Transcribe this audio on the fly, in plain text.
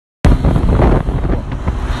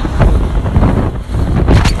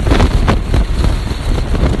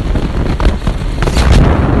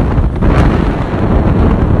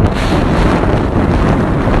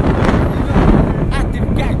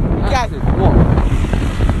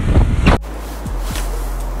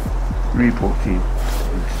REPO TEAM.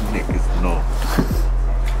 Niggas know.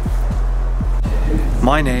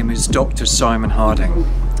 My name is Dr. Simon Harding.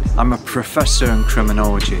 I'm a professor in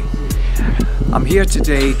criminology. I'm here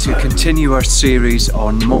today to continue our series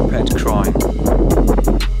on moped crime.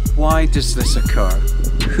 Why does this occur?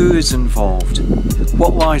 Who is involved?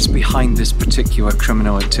 What lies behind this particular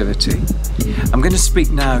criminal activity? I'm going to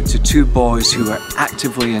speak now to two boys who are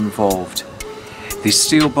actively involved. They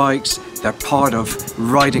steal bikes, they're part of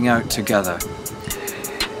riding out together.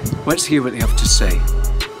 Let's hear what they have to say.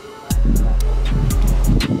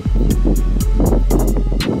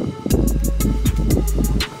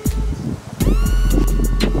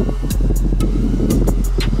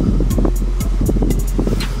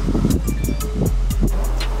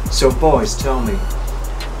 So boys, tell me,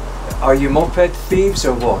 are you moped thieves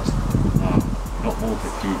or what? No, not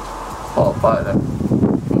moped thieves. Oh, part of that.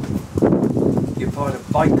 You're part of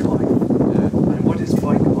bike life? Yeah. And what is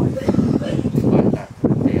bike life? It's like that.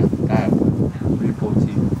 Damn. REPO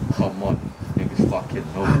TEAM. Come on, niggas fucking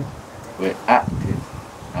know. We're active.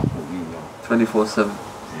 That's what we know. 24/7.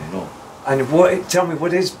 You know. And tell me,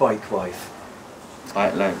 what is bike life?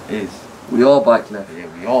 Bike life is. We all bike life. Yeah,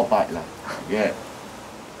 we all bike life. Yeah.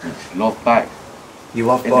 We just love bikes. You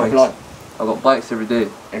love In the bikes? blood. I got bikes every day.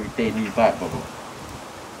 Every day new bike, brother.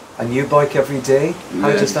 And you bike every day? How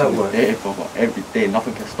Yeah, does that work? Yeah, brother. Every day.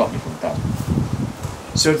 Nothing can stop me from that.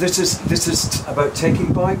 So this is about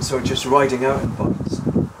taking bikes or just riding out in bikes?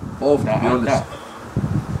 Both, to be That and honest. that.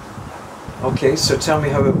 Okay, so tell me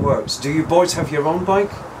how it works. Do you boys have your own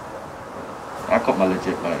bike? I got my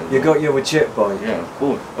legit bike. as You well. got your legit bike? Yeah, of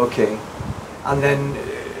course. Okay. And then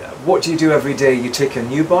what do you do every day? You take a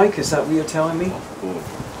new bike, is that what you're telling me? Of course.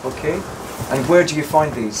 Okay. And where do you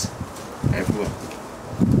find these? Everywhere.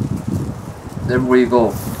 Everywhere you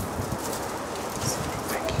go.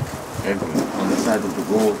 Everywhere. On the side of the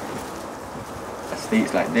road.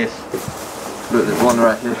 Estates like this. Look, there's one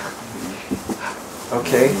right here.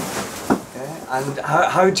 Okay. Yeah. And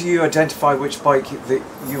how do you identify which bike that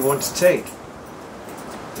you want to take?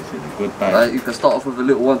 This is a good bike. Like, you can start off with a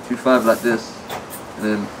little 125 like this, and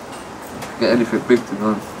then get anything big to go.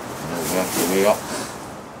 You know, we have to weigh up.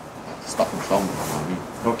 Have to stop them somewhere, you know what I mean?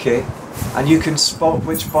 Okay. And you can spot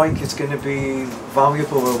which bike is going to be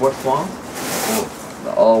valuable or worthwhile? Oh,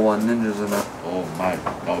 The R1 Ninjas and that. oh my,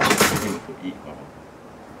 that was just a thing to eat, brother.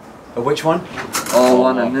 Which one?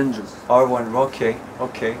 R1 and Ninjas. R1, okay,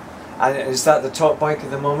 okay. And is that the top bike at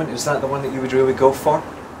the moment? Is that the one that you would really go for?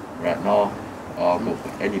 Right now, I'll go for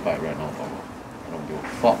any bike right now, brother. I don't give a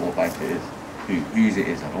fuck what bike it is. Whose it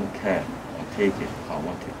is, I don't care. I'll take it if I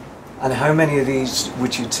want it. And how many of these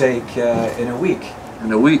would you take in a week?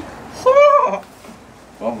 In a week.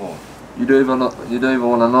 Brother, You don't even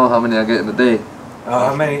want to know how many I get in a day.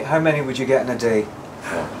 How many would you get in a day?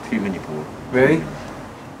 oh, too many, bro. Really?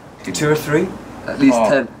 Too 2 or 3? At least Oh.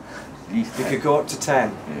 10. At least You 10. could go up to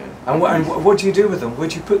 10. Yeah. And what do you do with them? Where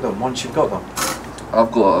do you put them once you've got them?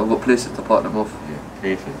 I've got places to park them off. Yeah,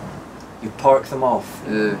 places. You park them off.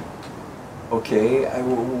 Yeah. Okay.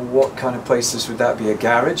 What kind of places would that be? A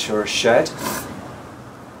garage or a shed?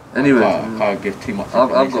 Anyway, I can't give too much I've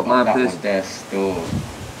information got about my that place. one there still.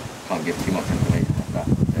 Can't give too much information about that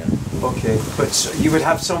one there. Okay. But you would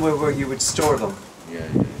have somewhere where you would store them. Yeah,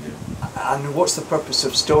 yeah, yeah. And what's the purpose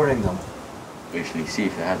of storing them? Basically see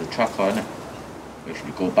if it has a tracker in it.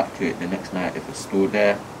 Basically go back to it the next night. If it's still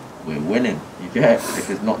there, we're winning. You get it? If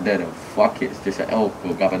it's not there, then fuck it. It's just an L.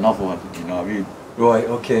 We'll grab another one. You know what I mean? Right,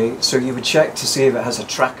 okay. So you would check to see if it has a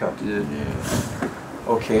tracker. yeah. Yeah.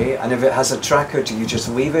 Okay, and if it has a tracker, do you just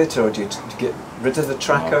leave it or do you get rid of the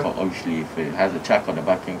tracker? Obviously, if it has a tracker on the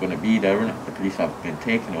back, ain't gonna be there, innit? The police have been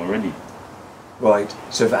taken already. Right,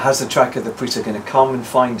 so if it has the tracker, the police are going to come and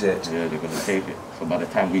find it. Yeah, they're gonna take it. So by the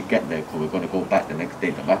time we get there, because we're gonna go back the next day,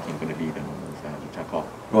 the back ain't gonna be there no more if it has a tracker.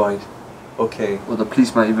 Right, okay. Or the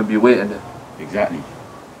police might even be waiting there. Exactly.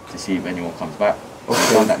 To see if anyone comes back. Okay.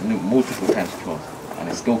 We've done that multiple times before, and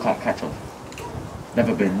it still can't catch us.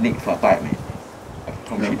 Never been nicked for a bike, mate. I can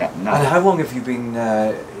promise you that now. And how long have you been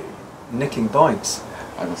nicking bikes?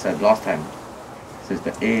 As I said last time, since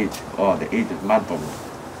the age of mad, bro.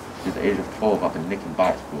 Since the age of 12, I've been nicking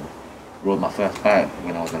bikes, bro. Rode my first bike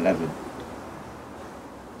when I was 11.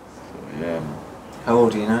 So yeah, How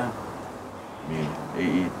old are you now? I mean,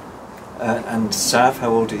 18. And Sav,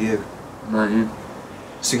 how old are you? 19.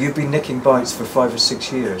 So you've been nicking bikes for 5 or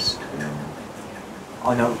 6 years?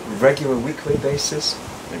 On a regular weekly basis?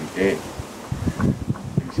 Every day.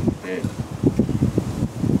 Every single day.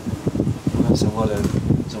 Well, that's a lot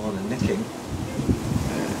of nicking.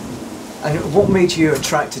 And what made you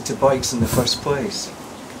attracted to bikes in the first place?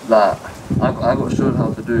 Like, I got shown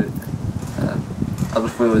how to do it. And I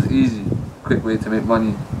just thought it was easy, quick way to make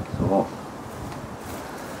money. So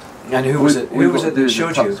And who was it? Who was it that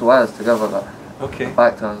showed you? Wires together, like Okay.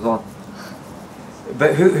 bike turns on.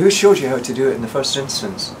 But who showed you how to do it in the first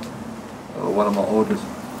instance? One of my olders.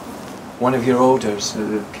 One of your elders.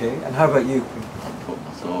 Yeah. Okay. And how about you? I taught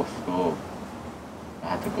myself, so I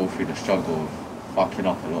had to go through the struggle of fucking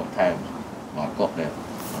up a lot of times, but I got there, you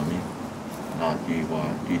know what I mean? And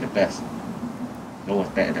I do the best. No one's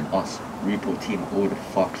better than us. REPO team all the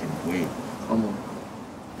fucking way. Come on.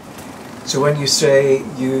 So when you say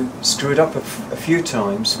you screwed up a few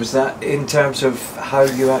times, was that in terms of how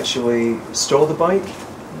you actually stole the bike?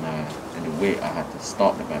 Nah, in the way I had to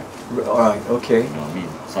start the bike. Alright, okay. You know what I mean?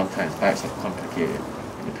 Sometimes bikes are complicated.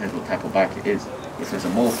 It depends what type of bike it is. If it's a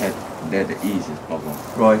moped, they're the easiest problem.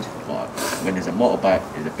 Right. But when it's a motorbike,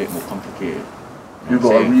 it's a bit more complicated. You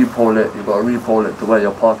got to repole it. You got to repole it to where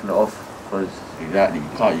you're parking it off. Cause exactly.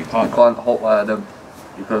 You can't hotwire them.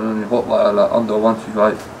 You can only hotwire like under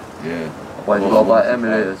 125. Yeah. Otherwise you got to buy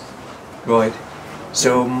emulators. Right.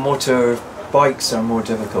 So motor bikes are more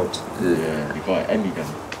difficult. Yeah. You got to emulate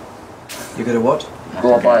them. You got to what? You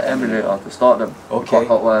got to buy an emulator to start them. Okay. You can't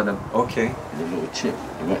hotwire them. Okay. It's a little chip.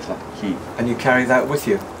 It works like a key. And you carry that with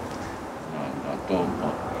you? No, I don't.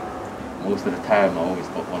 But most of the time, I always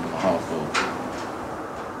got one in my house. So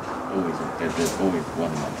there's always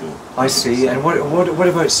one in my door. I see. And what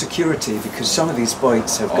about security? Because some of these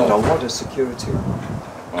bikes have got a lot of security.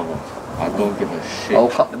 Brother, I don't give a shit. I'll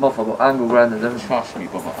cut them off. I've got angle grinders. Everything. Trust me,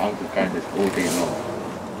 brother, angle grinders all day long.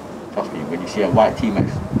 Trust me, when you see a white T-Max,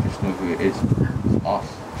 just know who it is. It's us.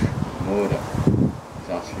 Know that.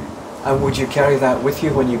 Trust me. And would you carry that with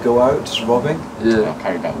you when you go out robbing? Yeah. I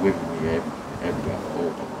carry that with me everywhere I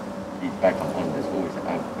go. Each bike I'm on, there's always an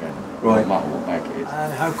angle grinder. Right. No matter what bike it is.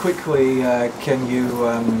 And how quickly can you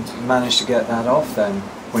manage to get that off then,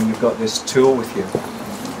 when you've got this tool with you? It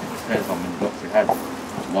depends how many locks you had.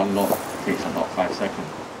 One lock takes about 5 seconds,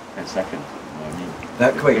 10 seconds, you know what I mean?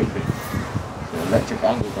 That quick? So electric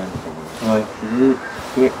angle grinder, probably. Right.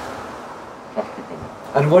 Quick. Trust me, brother.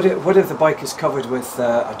 And what if the bike is covered with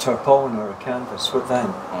a tarpaulin or a canvas? What then?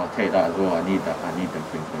 I'll take that as well. I need that. I need them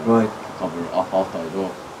things. Right. To cover it up after as well. You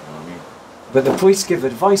know what I mean? But the police give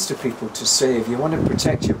advice to people to say if you want to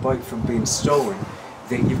protect your bike from being stolen,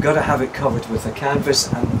 that you've got to have it covered with a canvas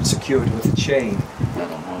and secured with a chain. I don't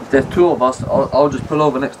know. If there's two of us, I'll just pull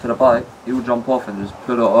over next to the bike. He'll jump off and just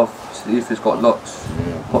pull it off. See if it's got locks.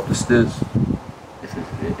 Yeah. Pop the stairs.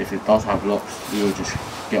 If it does have locks, you'll just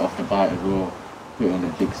get off the bike as well. Put it on a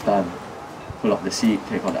big stand. Pull up the seat.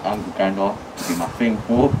 Take on the angle grinder. Do my thing,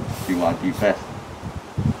 bro. Do what I do best.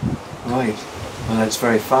 Right. Well, that's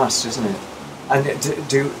very fast, isn't it? And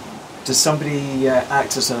does somebody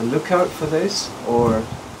act as a lookout for this, or?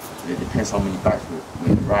 It depends how many bikes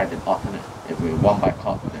we're riding up in it. If we're one bike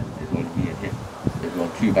up, then there's only me and him. If we're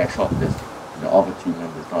on two bikes up, there's the other two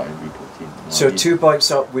members that are in REPO team. You know So what I mean? 2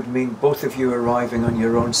 bikes up would mean both of you arriving on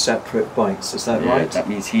your own separate bikes, is that Yeah, right? that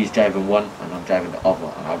means he's driving one and I'm driving the other,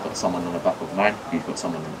 and I've got someone on the back of mine, he's got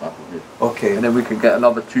someone on the back of his. Okay. And then we can get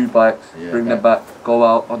another 2 bikes, Yeah, bring them back, go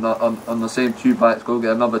out on the same 2 bikes, go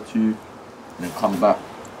get another 2. And then come back,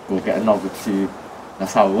 go get another 2.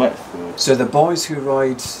 That's how it works. Bro. So the boys who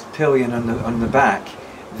ride pillion on the back,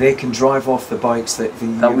 they can drive off the bikes that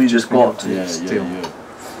we just been able got. to steal. Yeah.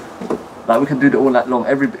 Like we can do it all night long.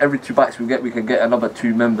 Every 2 bikes we can get another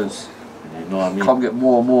 2 members. You know what I mean? Come get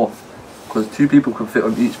more and more, because 2 people can fit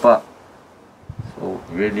on each bike. So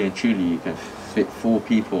really and truly, you can fit 4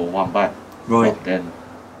 people on one bike. Right. But then,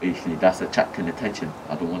 basically, that's attracting attention.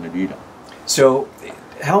 I don't want to do that. So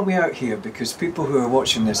help me out here, because people who are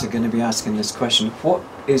watching this are going to be asking this question. What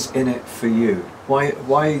is in it for you? Why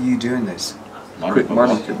are you doing this? quick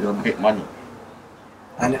money, to be honest. Quick money.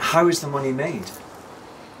 And how is the money made?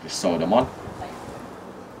 Just sell them on.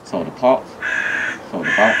 Sell the parts. Sell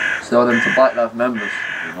the bike. Sell them to Bike Life members.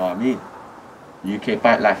 You know what I mean? UK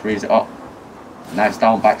Bike Life, raise it up. Nice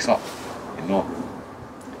down, backs up. You know.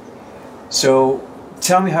 So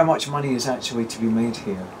tell me how much money is actually to be made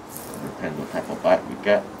here. Depends what type of bike we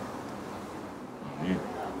get. Yeah.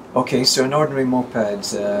 Okay, so an ordinary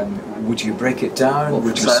moped, would you break it down? Well,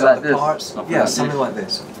 Would you something sell like the this. parts? Something Yeah, like something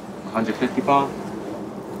this. like this. £150?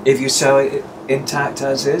 If you sell it intact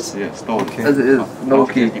as is? Yeah, stolen. Okay. As it is, no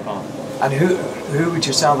key. £150. And who would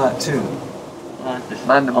you sell that to? Just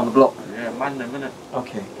Man them on the block. Yeah, man them, innit?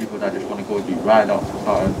 Okay. People that just want to go do ride-outs or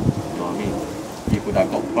something, you know what I mean? People that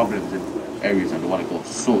got problems in areas and they want to go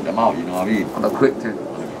sort them out, you know what I mean? On a quick thing.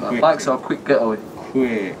 Quick Bikes thing. are a quick getaway.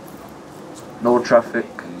 Quick. No traffic.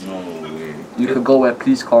 No way. You can go where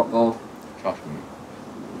police can't go. Trust me.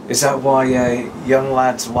 Is that why young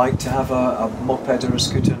lads like to have a moped or a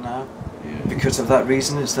scooter now? Yeah. Because of that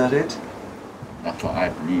reason, is that it? That's what I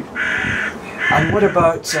believe. And what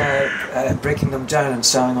about breaking them down and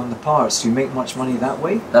selling on the parts? Do you make much money that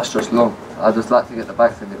way? That's just long. I just like to get the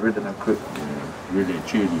bikes and get rid of them quick. Yeah, really and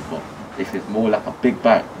truly, but if it's more like a big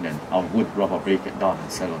bike, then I would rather break it down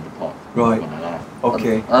and sell on the parts. Right. I'm not gonna lie.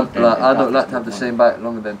 Okay. I don't like to have the same bike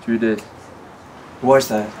longer than 2 days. Why is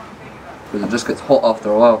that? Because it just gets hot after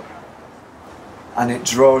a while. And it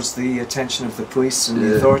draws the attention of the police and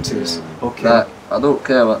the authorities. Yeah. Okay. Like, I don't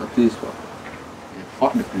care about the police, but Yeah,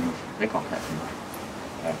 fuck the police, they can't catch me.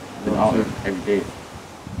 I've been out every day. You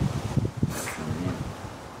know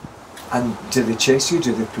what And do they chase you?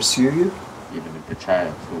 Do they pursue you? I mean? Even if they try,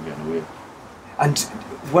 I'm still getting away. And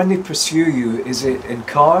when they pursue you, is it in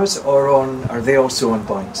cars or are they also on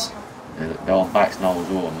bikes? They're on bikes now as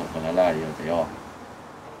well, I'm not gonna lie, yeah, they are.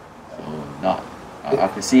 So, nah, I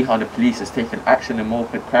can see how the police is taking action in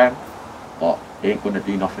moped crime, but they ain't gonna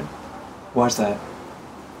do nothing. Why's that?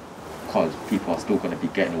 Because people are still gonna be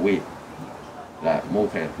getting away. Like,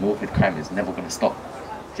 moped crime is never gonna stop,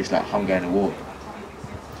 just like hunger in the world.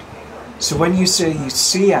 So when you say you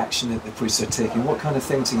see action that the police are taking, what kind of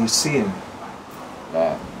things are you seeing?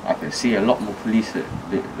 Like, I can see a lot more police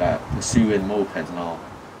like pursuing mopeds now.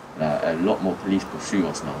 Like, a lot more police pursue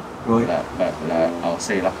us now. Right. Like I'll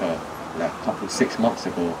say like a couple 6 months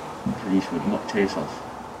ago, police would not chase us.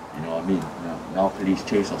 You know what I mean? Now police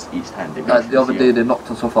chase us each time they like the other day they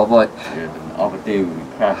knocked us off our bike. Yeah, the other day we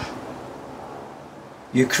crashed.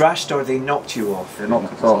 You crashed or they knocked you off? They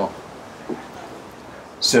knocked us off.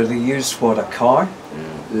 So they used what, a car?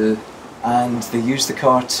 Yeah. And they used the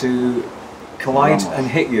car to collide and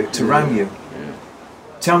hit you, to ram you. Yeah.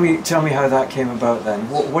 Tell me how that came about then.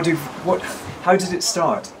 How did it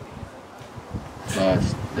start?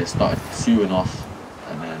 First, they started pursuing us,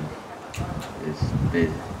 and then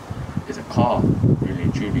there's a car. Really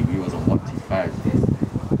and truly, we was on 125,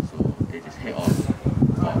 so they just hit us.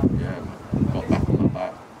 But yeah, got back on my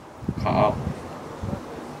bike, cut out.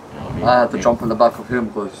 You know what I mean? I had to jump on the back of him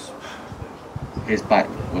because His bike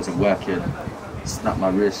wasn't working. Snapped my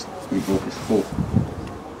wrist. He broke his foot.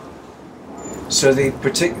 So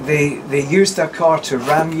they used their car to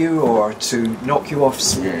ram you or to knock you off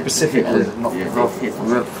specifically? we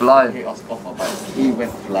went flying. Hit us off our bike. He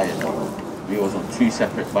went flying. We was on 2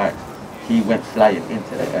 separate bikes. He went flying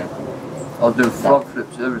into the air. I was doing front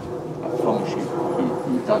flips, everything. I promise you,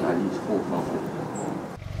 he done at least 4 front flips.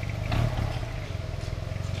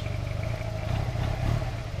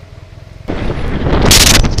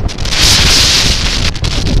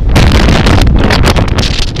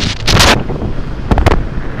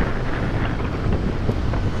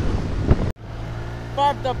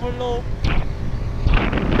 Below.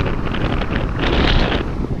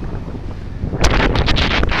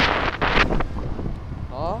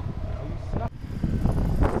 Huh?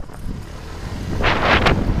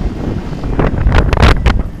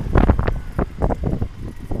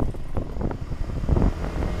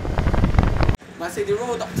 Man said they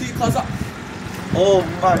rolled up 2 cars up. Oh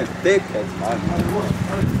man, dickheads, man.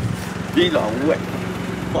 These are wet.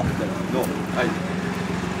 Fuck them. No,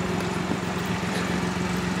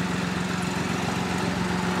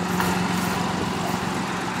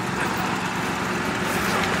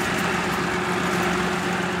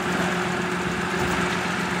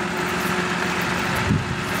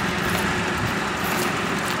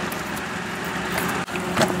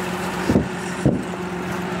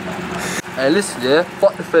 Hey listen, yeah,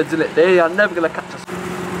 fuck the feds in it. They are never gonna catch us.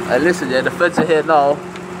 Hey listen, yeah, the feds are here now.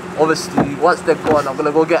 Obviously, once they're gone, I'm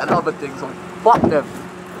gonna go get another thing, so fuck them.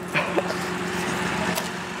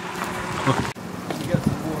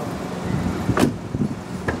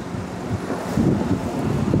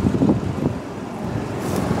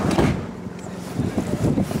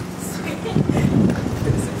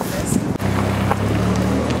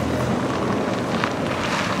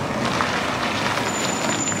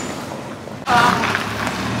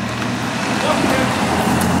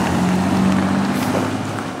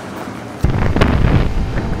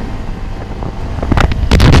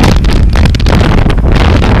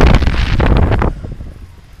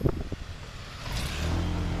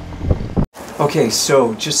 Okay,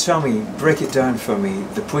 so just tell me, break it down for me.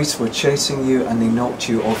 The police were chasing you and they knocked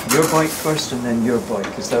you off your bike first and then your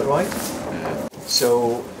bike, is that right? Yeah.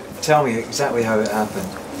 So tell me exactly how it happened.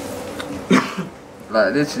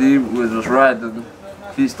 Like literally, we was just riding.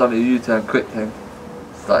 He's done a U-turn quick thing.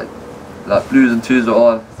 It's like blues and twos are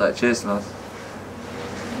on. It's like chasing us.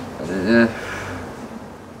 And then, yeah,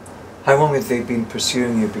 How long had they been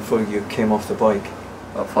pursuing you before you came off the bike?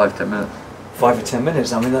 about 5-10 minutes. 5 or 10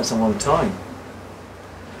 minutes, I mean that's a long time.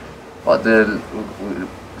 But then,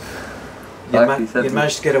 like he said, You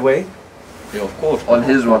managed to get away? Yeah, of course. on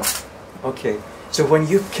his one. Okay. So when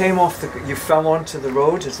you came off you fell onto the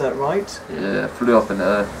road, is that right? Yeah, flew up in the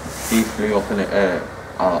air. He flew up in the air.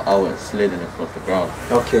 I was sliding across the ground.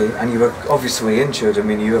 Okay, and you were obviously injured. I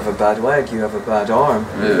mean, you have a bad leg, you have a bad arm.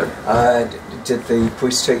 Yeah. Did the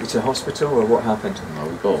police take you to hospital, or what happened? No,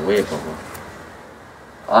 we got away from him.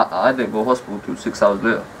 I didn't go to hospital till 6 hours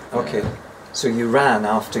later. Okay, so you ran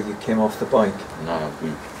after you came off the bike? No,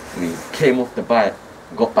 we came off the bike,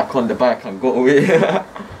 got back on the bike and got away.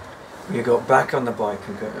 You got back on the bike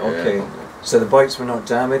and got... Okay, Yeah. so the bikes were not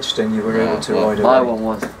damaged and you were Yeah, able to but ride away? My one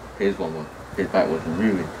was. His one was. His bike was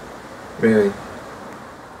ruined. Really?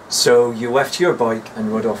 So you left your bike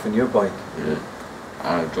and rode off on your bike? Yeah.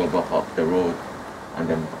 I drove up the road and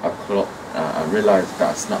then I realised that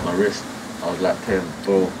I snapped my wrist. I was like, "Tim,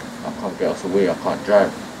 bro, I can't get us away, I can't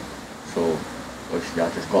drive." So obviously I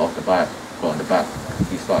just got off the bike, got on the back,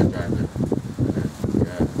 he started driving, and then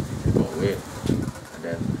yeah, he just got away. And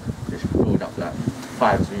then just rode up like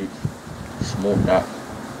 5 weeks, smoked that,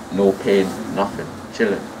 no pain, nothing,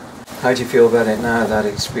 chilling. How do you feel about it now, that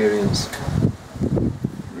experience?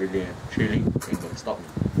 Really, truly, ain't gonna stop me.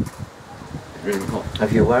 It's really not.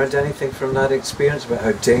 Have you learned anything from that experience about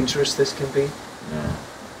how dangerous this can be? No,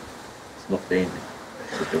 it's not dangerous.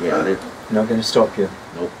 It's just the way I live. Not going to stop you?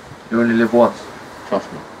 Nope. You only live once.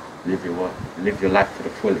 Trust me. Live your life to the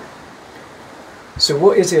fullest. So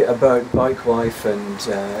what is it about bike life and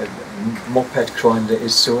moped crime that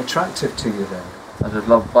is so attractive to you then? I just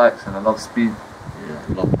love bikes and I love speed. Yeah,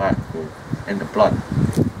 I love bike, bro. In the blood.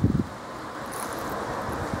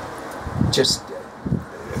 Just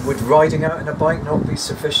would riding out on a bike not be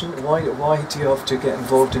sufficient? Why do you have to get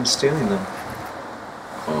involved in stealing them?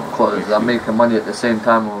 Because I'm making money at the same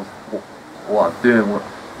time of what I'm doing.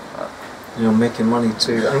 You know, making money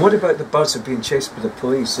too. And what about the buzz of being chased by the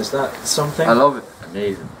police? Is that something? I love it.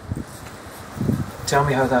 Amazing. Tell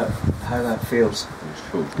me how that feels. It's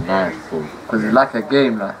true. Nice, bro. Because it's like a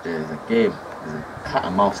game, like. There's a game. There's a cat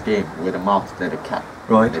and mouse game. We're the mouse, they're the cat.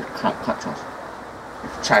 Right. They can't catch us.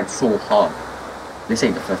 We've tried so hard. This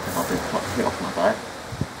ain't the first time I've been hit off my bike.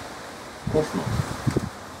 Of course not.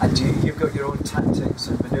 And you've got your own tactics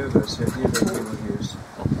and manoeuvres that you will use?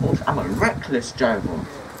 Of course. I'm a reckless driver.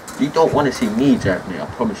 You don't want to see me drive, mate. I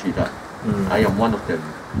promise you that. I am one of the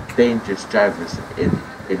dangerous drivers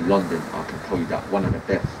in London. I can tell you that. One of the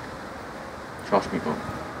best. Trust me, bro.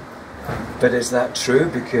 But is that true?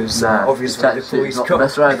 Because Nah, obviously the police not the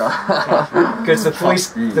best rider. because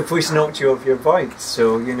Trust me. the police knocked you off your bike.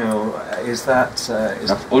 So you know, is that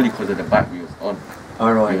That's only because of the bike we was on. all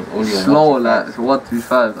We right? was only on Slow, 125. like. It's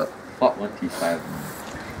 125, like. Fuck 125, man.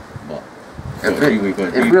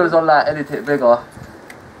 But If we was on like anything bigger,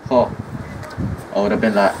 I would have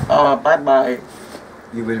been like, oh, bye-bye.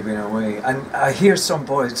 You would have been away. And I hear some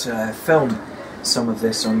boys film some of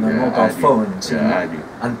this on their Yeah, mobile I do. phones Yeah, I do.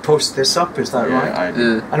 and post this up. Is that Yeah, right? I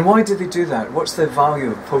do. yeah. And why do they do that? What's the value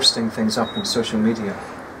of posting things up on social media?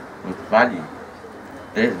 With value.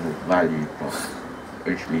 There's no value, but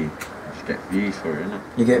actually, you just get views for it, innit?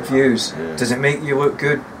 You get views. Yeah. Does it make you look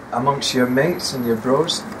good amongst your mates and your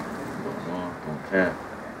bros? No, don't care.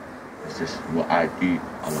 It's just what I do.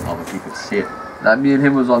 I want other people to see it. Like me and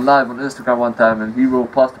him was on live on Instagram one time and he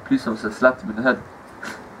rode past the police officer, slapped him in the head.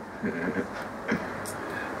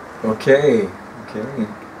 Okay.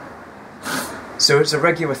 So it's a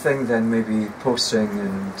regular thing then, maybe posting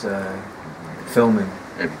and filming.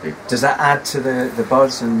 Everything. Does that add to the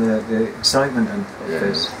buzz and the excitement of Yeah,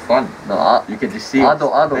 this? it's fun. No, You can just see I it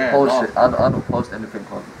don't there, post laugh. it. I don't post anything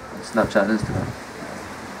on Snapchat and Instagram.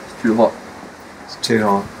 It's too hot. It's too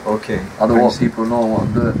hard. Okay. I don't want Crazy. people knowing what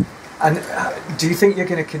I'm doing. And do you think you're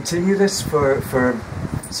going to continue this for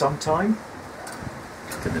some time?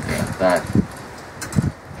 To the day I die.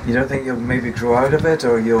 You don't think you'll maybe grow out of it,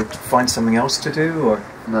 or you'll find something else to do, or?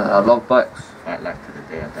 No, I love bikes. Fight like to the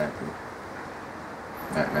day I die, bro.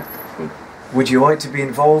 Fight like to the full. Would you like to be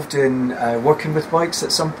involved in working with bikes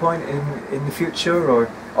at some point in the future, or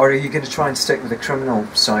are you going to try and stick with the criminal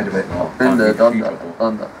side of it? No, Been can't there, read the done future, that, bro.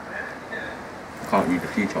 done that. Can't read the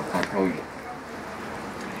future, I can't tell you.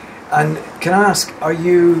 And can I ask, are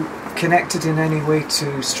you connected in any way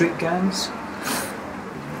to street gangs?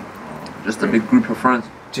 Just a big group of friends.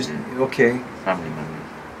 Just okay. Family members.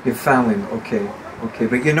 Your family, okay,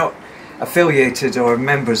 but you're not affiliated or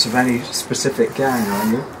members of any specific gang,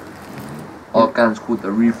 are you? Our gang's called the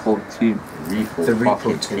REPO TEAM. The REPO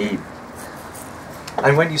fucking team.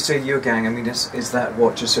 And when you say your gang, I mean, is that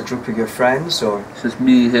what, just a group of your friends, or? It's just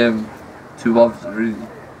me, him, two others really.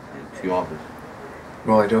 few others.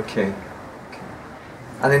 Right, okay.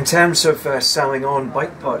 And in terms of selling on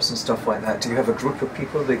bike parts and stuff like that, do you have a group of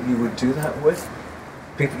people that you would do that with?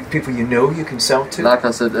 People you know you can sell to? Like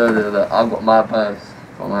I said earlier, that I've got my buyers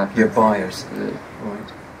for my Your buyers? Yeah.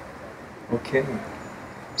 Right. Okay.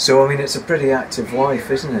 So, I mean, it's a pretty active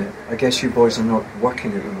life, isn't it? I guess you boys are not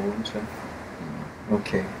working at the moment, so.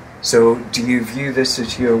 Okay. So, do you view this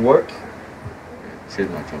as your work? This is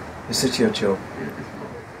my job. Is it your job? Yeah, this is my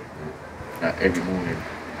job. Like every morning,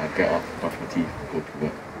 I get up, brush my teeth, go to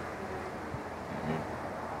work.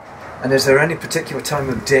 And is there any particular time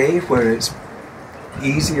of day where it's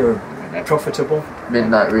easy or profitable?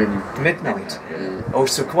 Midnight, really. Midnight? Yeah. Oh,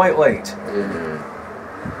 so quite late? Yeah.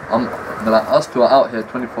 Like, us two are out here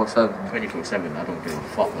 24/7. 24/7, I don't give a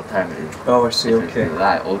fuck what time it is. Oh, I see, If okay. it's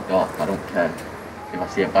light or dark, I don't care. If I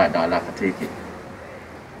see a bike that I like, I take it.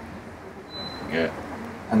 Yeah.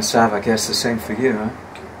 And Sav, I guess the same for you, huh?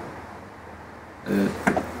 Yeah.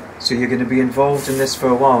 So you're going to be involved in this for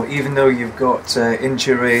a while, even though you've got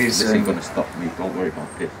injuries. This ain't gonna stop me, don't worry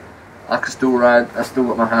about this. I can still ride, I still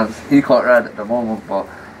got my hands. He can't ride at the moment, but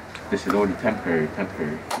This is only temporary.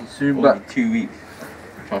 he's soon Only back. 2 weeks.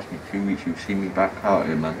 Trust me, 2 weeks you'll see me back out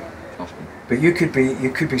here, man. Trust me. But you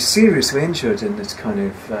could be seriously injured in this kind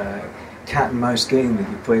of cat and mouse game that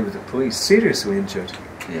you play with the police. Seriously injured.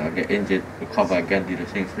 Yeah, I get injured, recover again, do the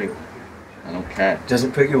same thing. I don't care.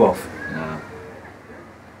 Doesn't put you off. Nah.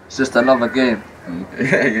 It's just another game.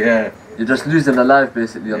 Yeah. You're just losing a life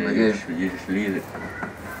basically on the you game. You just lose it.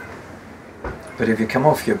 But if you come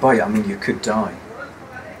off your bike, I mean, you could die.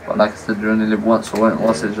 But like I said, you only live once, so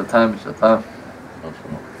once it's your time, it's your time. Trust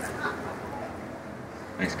me.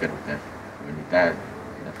 Ain't scared of death. When you die,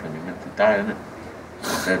 that's when you're meant to die, innit?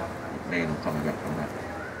 You're dead. You ain't no coming back from that.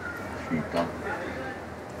 You're done.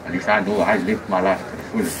 At least I know I lived my life to the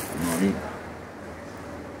fullest, you know what I mean?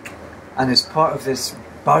 And as part of this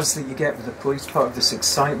buzz that you get with the police, part of this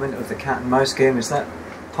excitement of the cat and mouse game, is that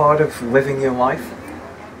part of living your life?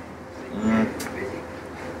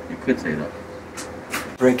 You could say that.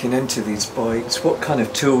 Breaking into these bikes, what kind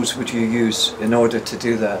of tools would you use in order to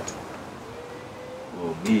do that?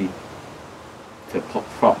 Well, me, to pop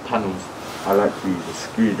front panels, I like to use a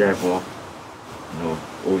screwdriver. You know,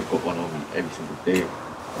 always got one on me every single day.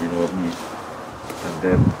 You know what I mean? And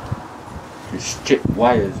then to strip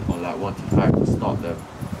wires on like 1 to 5 to start them,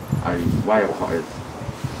 I use wire cutters.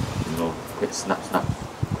 You know, quick snap,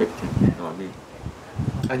 quick thing. You know what I mean?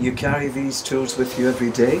 And you carry these tools with you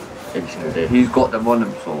every day? Every single day. He's got them on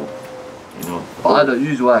him, so. You know. But I don't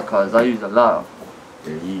use wire cutters, I use a lighter.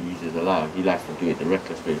 Yeah, he uses a lot. He likes to do it the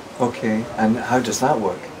reckless way. Okay, and how does that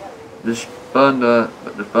work? Just burn the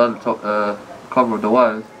top cover of the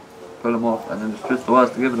wires, pull them off, and then just twist the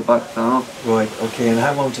wires together the back turn off. Right, okay, and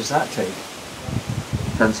how long does that take?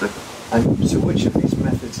 10 seconds. And so which of these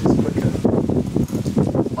methods is quicker?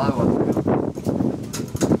 My one.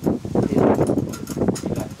 He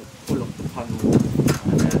likes to pull up the panel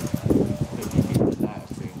and then quickly do the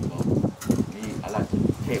lighter thing. But me, I like to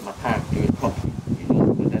take my time, do it properly, you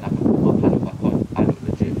know, and then I can put my panel back on. I look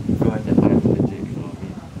legit. Right. Then I look legit, you know what I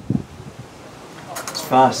mean? It's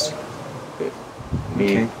fast. Me,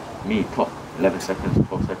 Okay. me top 11 seconds,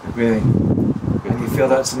 12 seconds. Really? And you feel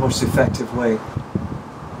that's the most effective way?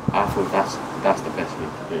 I feel that's the best way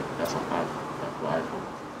to do it. That's what I feel.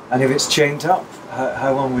 And if it's chained up,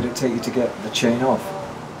 how long would it take you to get the chain off?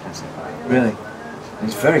 10 seconds. Really?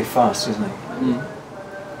 It's very fast, isn't it? Mm.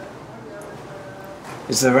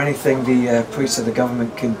 Is there anything the police or the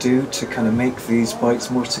government can do to kind of make these bikes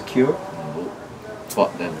more secure? No.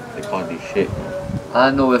 Fuck them, they can't do shit, man.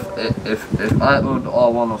 I know if I owned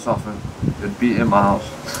R1 or something, it'd be in my house.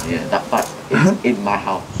 Yeah, that bike is in my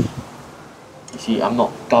house. You see, I'm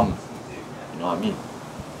not dumb. You know what I mean?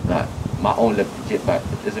 Like, my own legit bike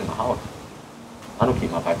is in my house. I don't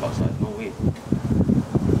keep my bike outside, no way.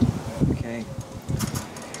 Okay.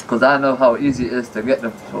 Because I know how easy it is to get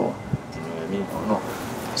them, so You know what I mean? I don't know.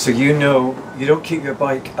 So you know, you don't keep your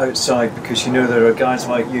bike outside because you know there are guys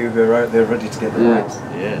like you who are out there ready to get the Yeah. bikes.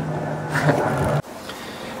 Yeah.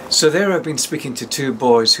 So there I've been speaking to two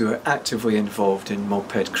boys who are actively involved in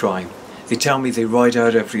moped crime. They tell me they ride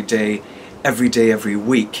out every day, every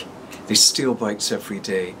week. They steal bikes every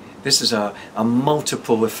day. This is a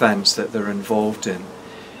multiple offence that they're involved in.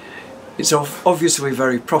 It's obviously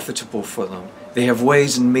very profitable for them. They have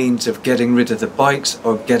ways and means of getting rid of the bikes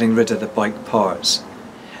or getting rid of the bike parts.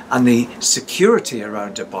 And the security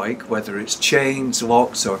around a bike, whether it's chains,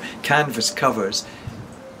 locks or canvas covers,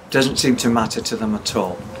 doesn't seem to matter to them at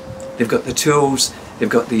all. They've got the tools, they've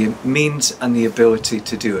got the means and the ability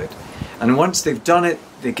to do it. And once they've done it,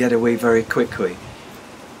 they get away very quickly.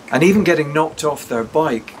 and even getting knocked off their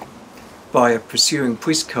bike by a pursuing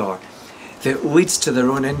police car that leads to their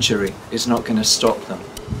own injury is not going to stop them.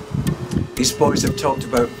 These boys have talked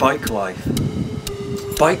about bike life.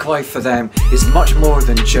 Bike life for them is much more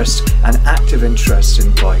than just an active interest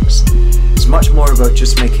in bikes. It's much more about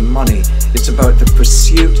just making money. It's about the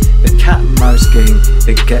pursuit, the cat and mouse game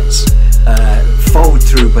that gets followed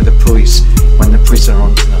through by the police when the police are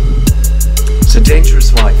onto them. It's a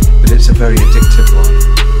dangerous life, but it's a very addictive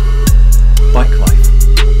life.